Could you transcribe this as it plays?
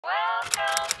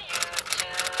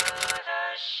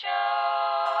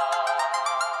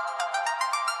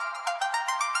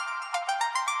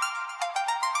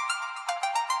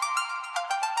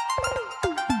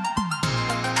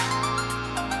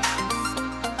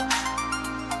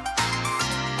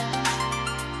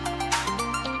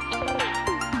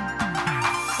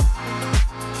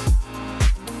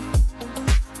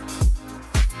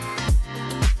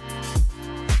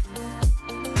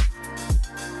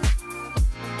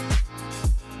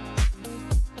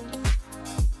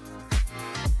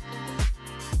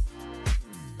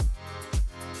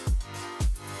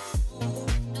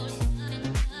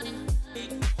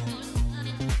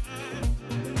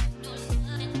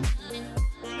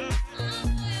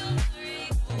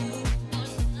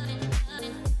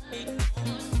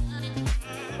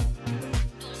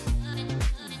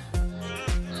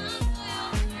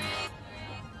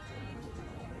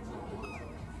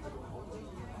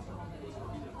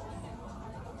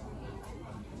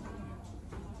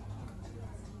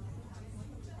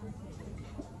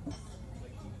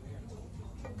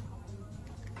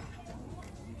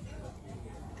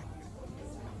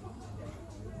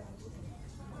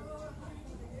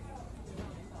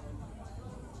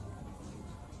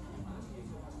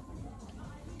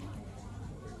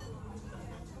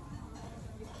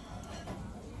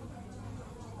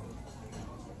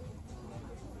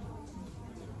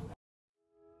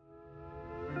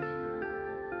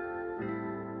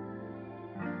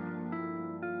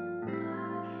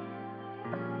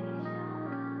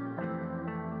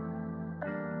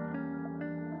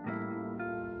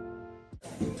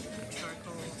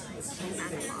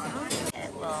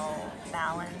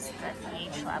balance the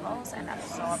pH levels and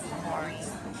absorb chlorine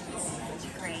to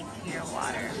create pure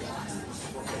water.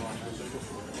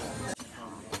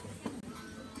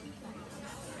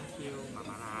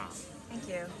 Thank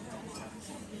you.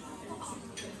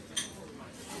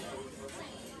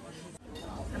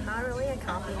 I'm not really a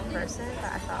coffee person,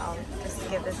 but I thought I'll just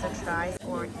give this a try.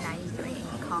 For 93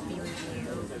 in Coffee Review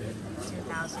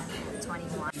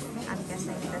 2021. I'm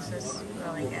guessing this is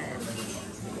really good.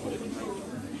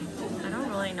 I don't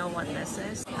really know what this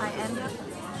is. I end up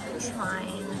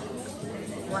trying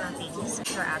one of these.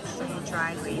 These are actually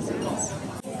dried raisins.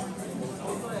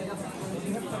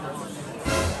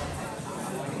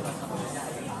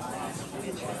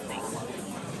 Interesting.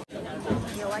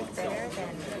 If you like bitter,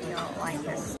 then you'll like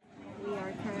this. We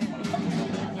are currently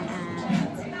looking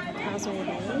at Causeway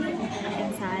Bay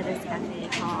inside this cafe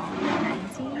called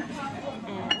 90.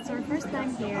 And it's our first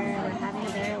time here. We're having a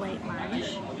very late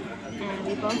lunch. And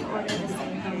we both ordered the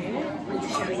same food. Let me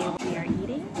show you what we are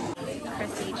eating.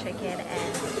 Crispy chicken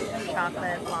and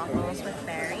chocolate waffles with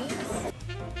berries.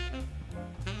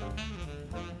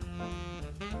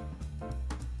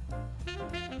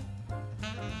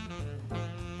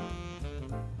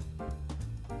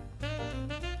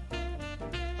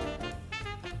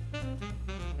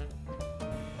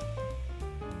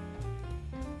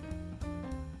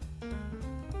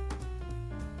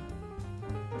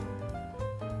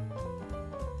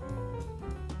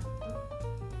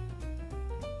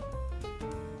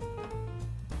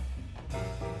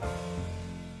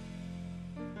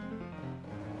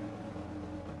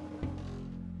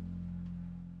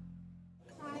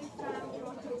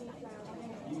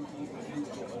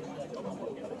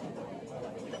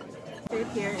 Food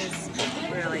here is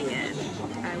really good.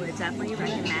 I would definitely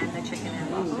recommend the chicken and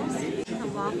waffles. The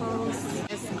waffles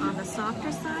is on the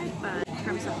softer side, but in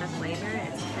terms of the flavor,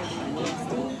 it's pretty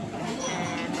tasty.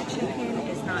 And the chicken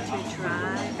is not too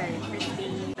dry, very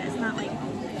crispy, but it's not like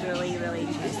really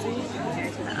juicy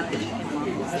compared to the other chicken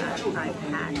waffles that I've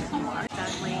had before.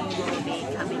 Definitely will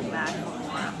be coming back for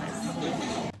more of this.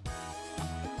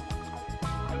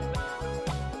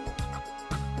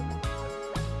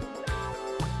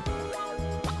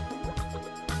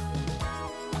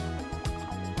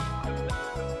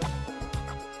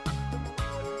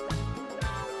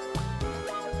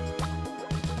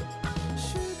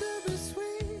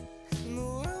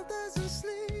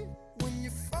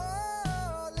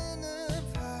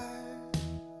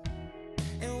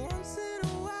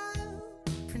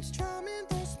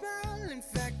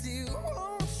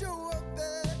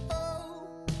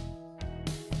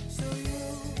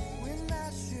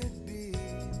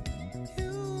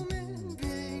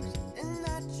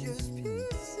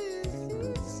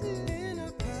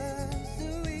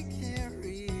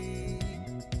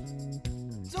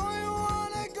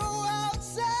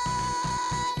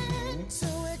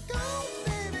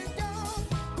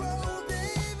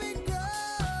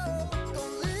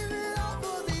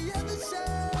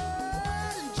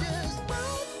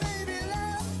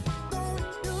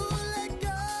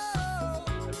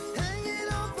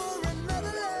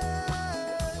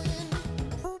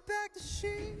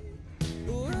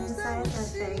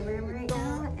 Fitting room right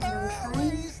now, and I'm trying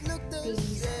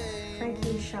these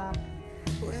Frankie shop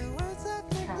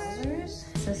trousers.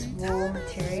 This is wool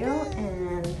material,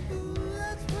 and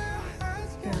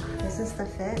yeah, this is the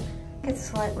fit. It's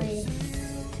slightly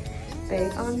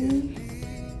big on me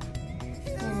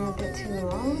and a bit too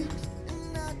long.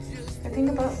 The thing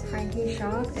about Frankie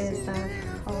shop is that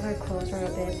all their clothes are a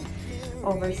bit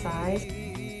oversized.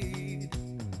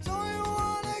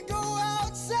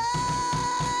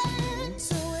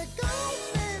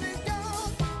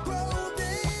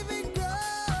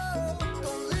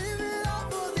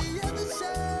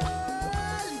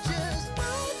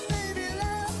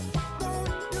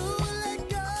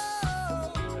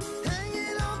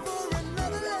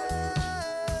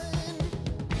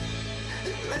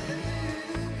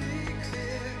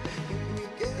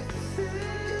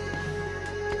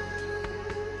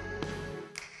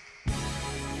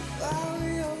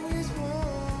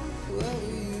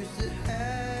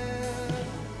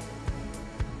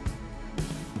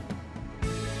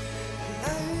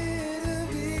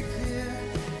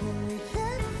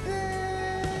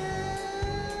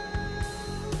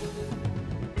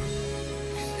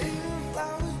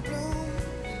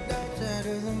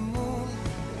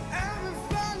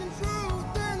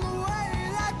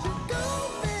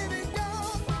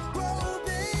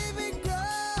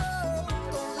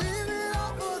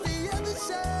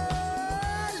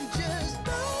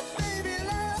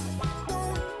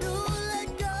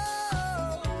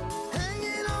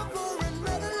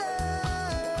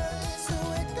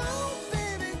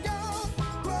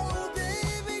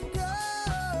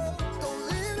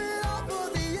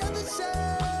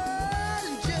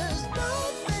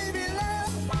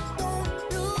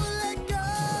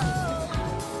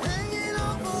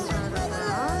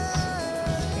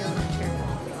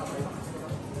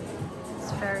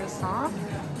 soft.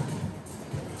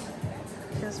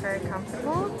 Feels very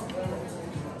comfortable.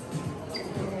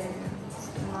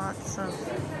 And lots of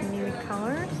nude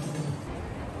colors.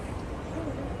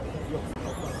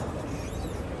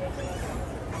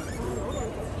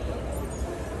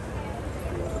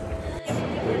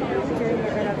 Doing a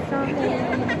bit of shopping.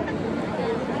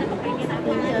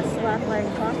 We just left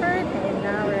Crawford and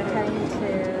now we're heading to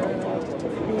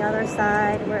the other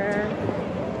side where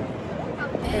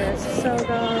there's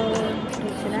Sogo,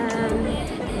 H&M,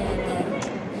 and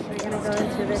we're gonna go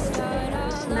into this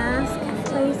mask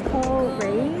place called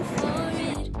Raze.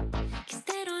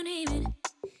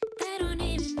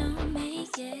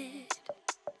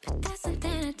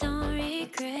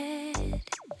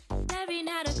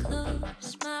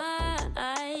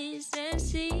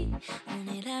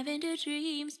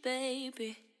 Dreams,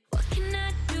 baby. What can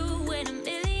I do when a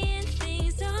million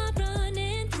things are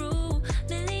running through?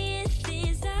 Million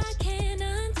things I can't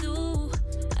undo.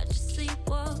 I just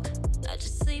sleepwalk, I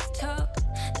just sleep talk.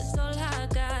 That's all I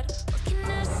got. What can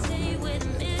I say with a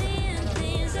million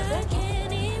things I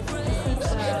can't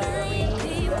erase? Million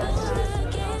people I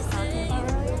can't say.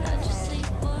 I just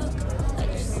sleepwalk, I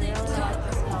just sleep talk.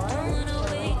 Don't wanna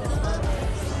wake up.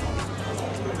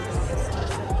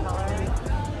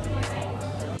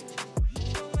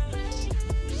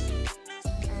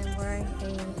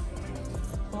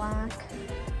 Black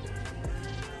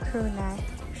crew neck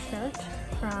shirt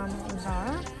from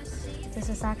Zara. This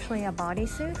is actually a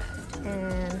bodysuit,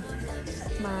 and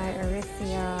my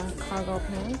Aritzia cargo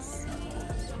pants.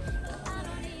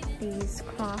 These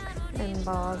croc and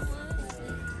balls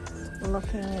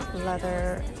looking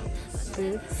leather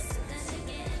boots,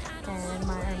 and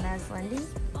my Hermes Lindy.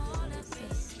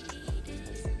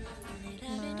 This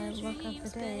is my look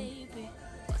of the day.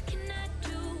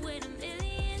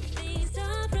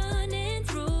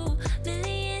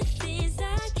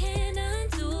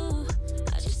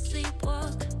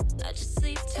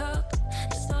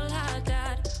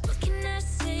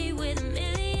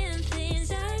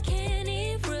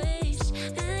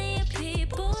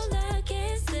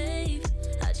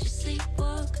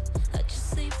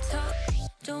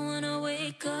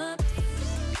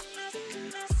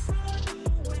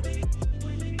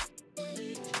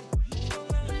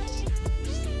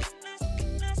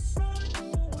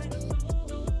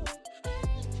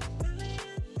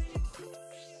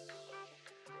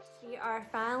 Are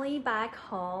finally back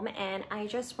home, and I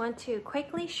just want to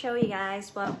quickly show you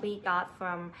guys what we got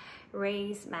from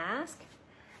Raze mask.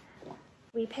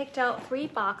 We picked out 3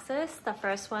 boxes. The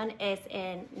first one is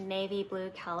in navy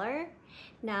blue color.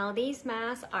 Now these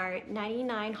masks are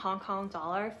 99 Hong Kong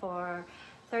dollar for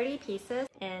 30 pieces,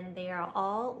 and they are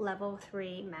all level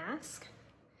 3 masks.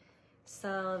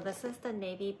 So this is the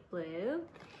navy blue,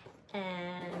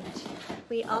 and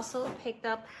we also picked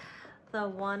up the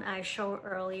one I showed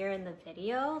earlier in the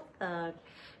video, the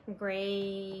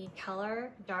gray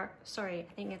color, I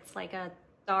think it's like a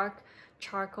dark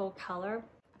charcoal color.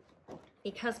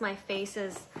 Because my face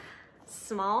is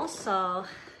small, so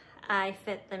I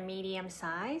fit the medium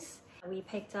size. We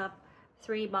picked up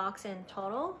 3 boxes in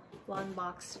total, 1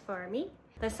 box for me.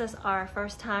 This is our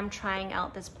first time trying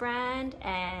out this brand,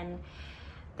 and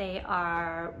they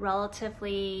are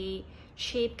relatively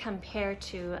cheap compared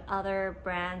to other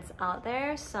brands out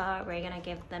there, so we're gonna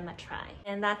give them a try.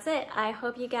 And that's it. I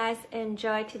hope you guys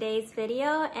enjoyed today's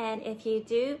video, and if you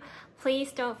do,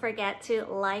 please don't forget to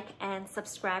like and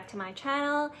subscribe to my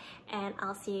channel, and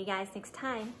I'll see you guys next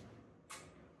time.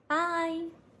 Bye!